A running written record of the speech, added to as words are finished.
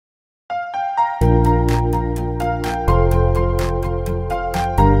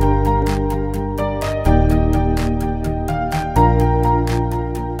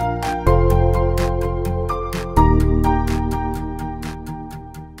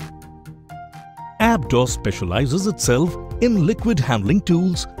Abdos specializes itself in liquid handling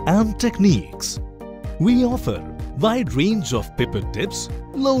tools and techniques. We offer wide range of pipette tips,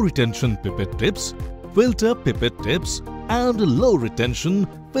 low retention pipette tips, filter pipette tips and low retention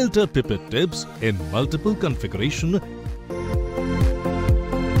filter pipette tips in multiple configuration.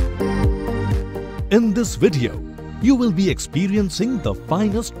 In this video, you will be experiencing the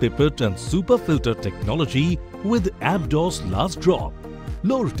finest pipette and super filter technology with Abdos Last Drop,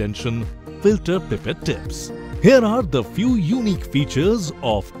 low retention filter pipette tips. Here are the few unique features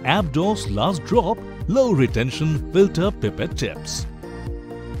of Abdos Last Drop low retention filter pipette tips.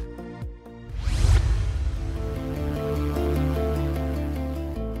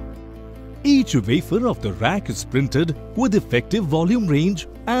 Each wafer of the rack is printed with effective volume range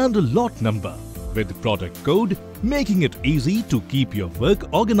and lot number with product code, making it easy to keep your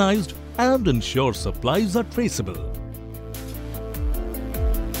work organized and ensure supplies are traceable.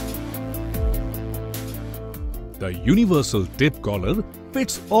 The universal tip collar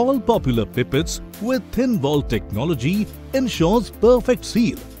fits all popular pipettes with thin wall technology, ensures perfect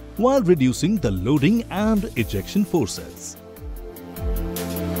seal while reducing the loading and ejection forces.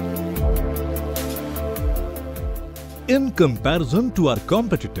 In comparison to our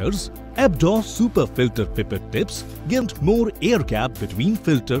competitors, Abdos Super Filter Pipette Tips give more air gap between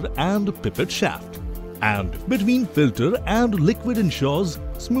filter and pipette shaft, and between filter and liquid ensures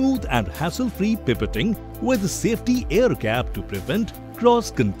smooth and hassle-free pipetting with safety air gap to prevent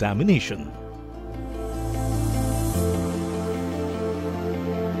cross-contamination.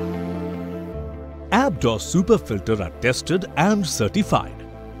 Abdos Super Filter are tested and certified.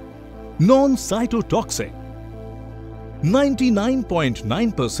 Non-cytotoxic,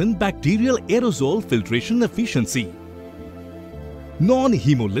 99.9% bacterial aerosol filtration efficiency,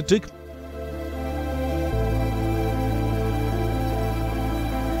 non-hemolytic,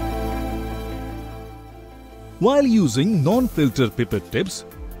 while using non-filter pipette tips,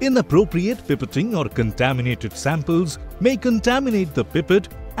 inappropriate pipetting or contaminated samples may contaminate the pipette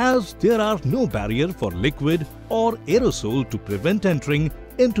as there are no barrier for liquid or aerosol to prevent entering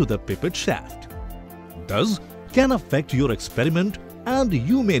into the pipette shaft. Thus, can affect your experiment and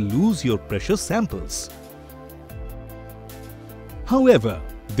you may lose your precious samples. However,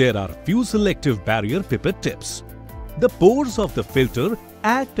 there are few selective barrier pipette tips. The pores of the filter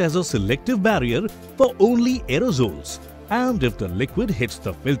act as a selective barrier for only aerosols, and if the liquid hits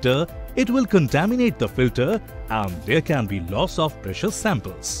the filter, it will contaminate the filter and there can be loss of precious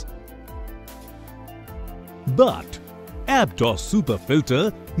samples. But Abdos Super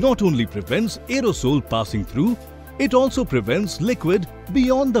Filter not only prevents aerosol passing through, it also prevents liquid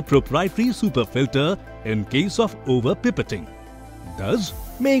beyond the proprietary super filter in case of over-pipetting. Thus,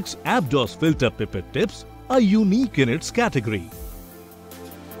 makes Abdos Filter Pipette Tips a unique in its category.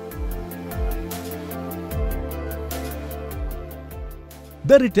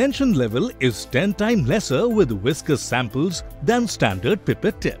 The retention level is 10 times lesser with viscous samples than standard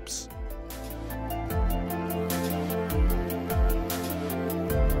pipette tips.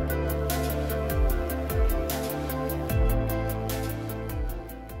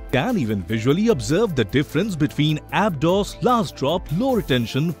 Can even visually observe the difference between Abdos Last Drop low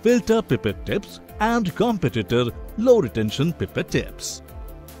retention filter pipette tips and competitor low retention pipette tips.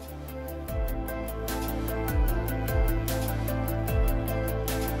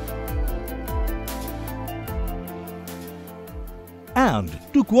 And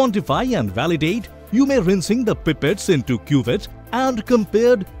to quantify and validate, you may rinsing the pipettes into cuvette and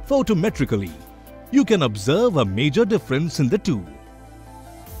compared photometrically. You can observe a major difference in the two.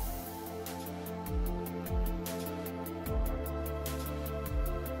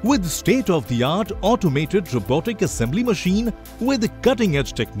 With state-of-the-art automated robotic assembly machine with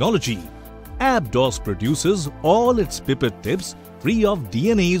cutting-edge technology, Abdos produces all its pipette tips free of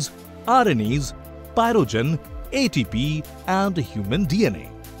DNAs, RNAs, pyrogen, ATP and human DNA.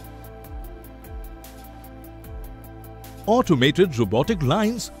 Automated robotic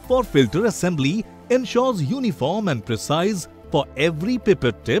lines for filter assembly ensures uniform and precise for every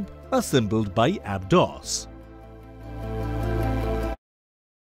pipette tip assembled by Abdos.